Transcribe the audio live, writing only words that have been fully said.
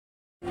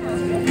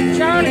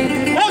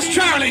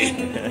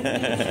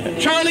Charlie.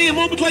 Charlie, a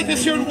moment like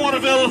this here in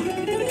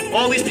Waterville,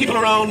 all these people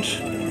around,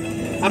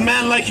 a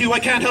man like you, I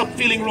can't help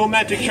feeling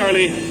romantic,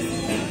 Charlie.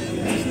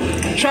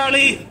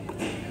 Charlie,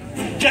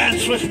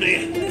 dance with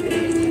me.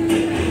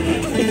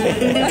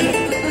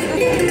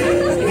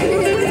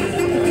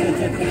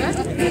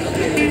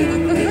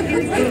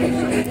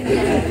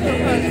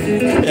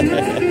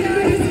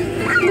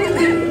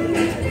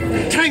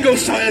 Tango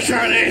style,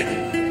 Charlie.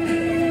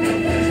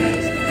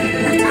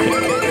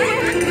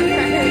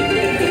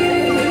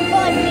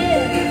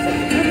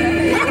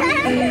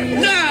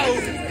 Now,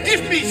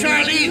 gift me,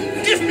 Charlie,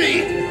 gift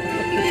me.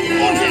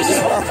 What is?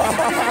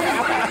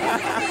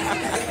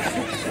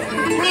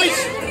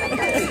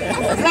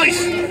 Right.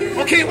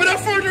 Okay, without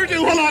further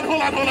ado, hold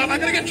on. I'm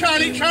gonna get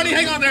Charlie. Charlie,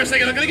 hang on there a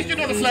second. I'm gonna get you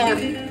another flower.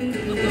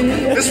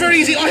 It's very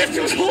easy. All you have to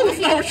do is hold the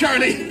flower,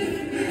 Charlie.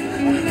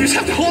 You just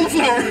have to hold the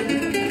flower.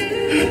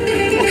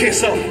 Okay,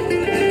 so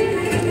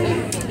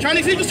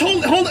Charlie, if you just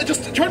hold it,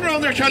 just turn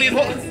around there, Charlie, and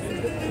hold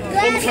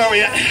the flower,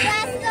 yeah.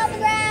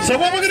 So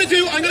what we're gonna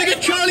do, I'm gonna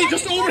get Charlie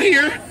just over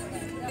here,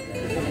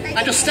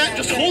 and just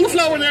hold the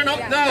flower there now.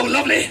 No,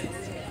 lovely.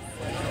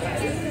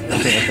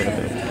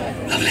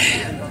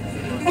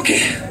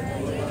 Okay.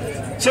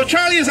 So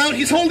Charlie is out.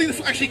 He's holding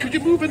the. Actually, could you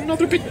move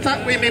another bit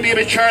that way, maybe a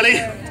bit, Charlie?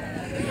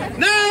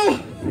 Now,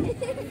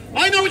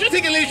 I know what you're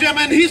thinking, ladies and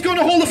gentlemen. He's going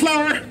to hold the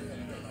flower.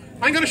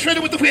 I'm going to shred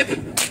it with the whip.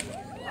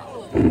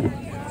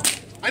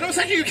 I know,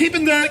 actually, you're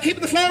keeping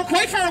the flower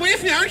quite far away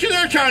from you, aren't you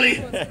there,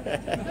 Charlie?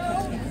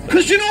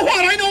 Because you know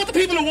what? I know what the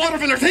people of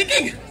Waterville are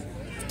thinking.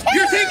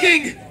 You're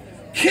thinking,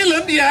 kill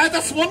him, yeah,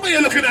 that's one way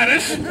of looking at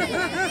it.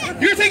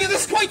 You're thinking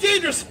this is quite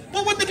dangerous.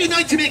 But wouldn't it be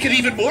nice to make it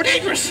even more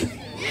dangerous?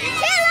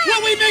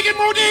 Will we make it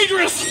more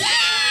dangerous?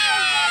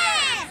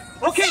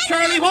 Yeah! Okay,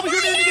 Charlie, what was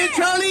your name again,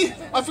 Charlie?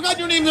 I forgot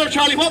your name there,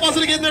 Charlie. What was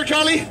it again there,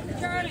 Charlie?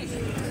 Charlie.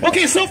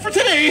 Okay, so for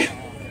today,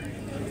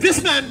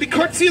 this man, be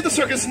courtesy of the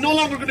circus, is no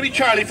longer going to be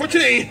Charlie. For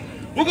today,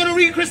 we're going to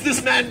rechristen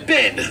this man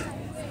Ben.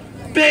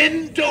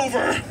 Bend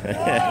over.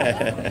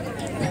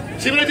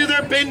 See what I did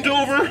there? Bend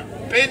over.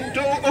 Bend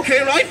over.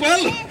 Okay, right,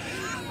 well.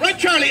 Right,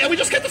 Charlie, and we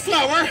just get the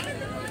flower,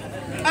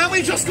 and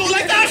we just go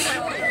like that.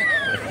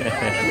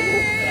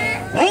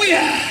 Oh,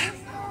 yeah.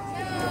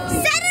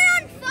 Set it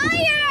on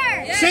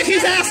fire! Set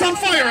his ass on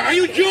fire. Are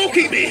you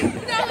joking me? No,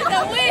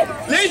 the whip.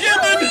 Ladies and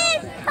gentlemen,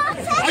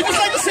 I'd just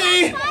like to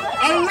say,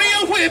 a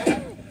real whip,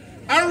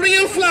 a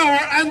real flower,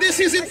 and this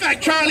is in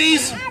fact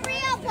Charlie's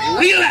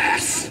real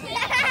ass.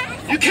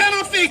 You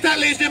cannot fake that,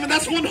 ladies and gentlemen.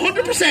 That's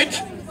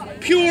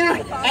 100% pure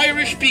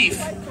Irish beef.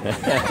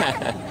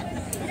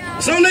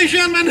 So, ladies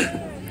and gentlemen,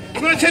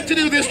 I'm going to attempt to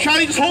do this.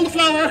 Charlie, just hold the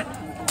flower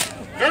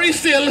very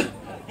still.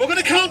 We're going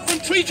to count from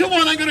 3 to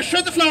 1. I'm going to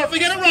shred the flower. If I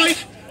get it right,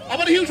 I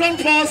want a huge round of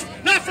applause.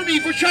 Not for me,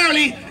 for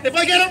Charlie. If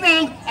I get it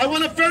wrong, I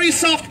want a very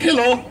soft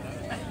pillow.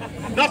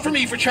 Not for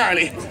me, for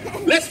Charlie.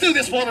 Let's do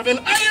this, Waterville.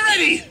 Are you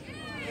ready?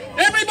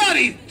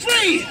 Everybody,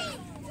 3, 2,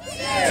 1.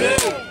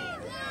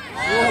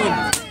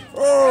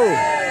 Oh!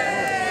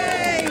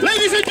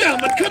 Ladies and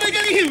gentlemen, could I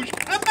get a huge,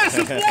 a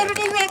massive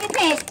Waterville round of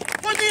applause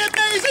for the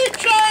amazing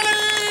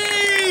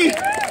Charlie?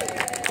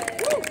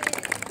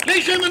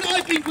 Ladies and gentlemen,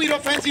 I've been Guido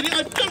Fanzini.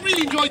 I've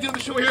really enjoyed doing the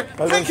show here.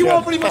 Thank you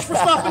all very much for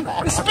stopping,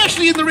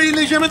 especially in the rain,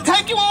 ladies and gentlemen.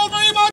 Thank you all very much.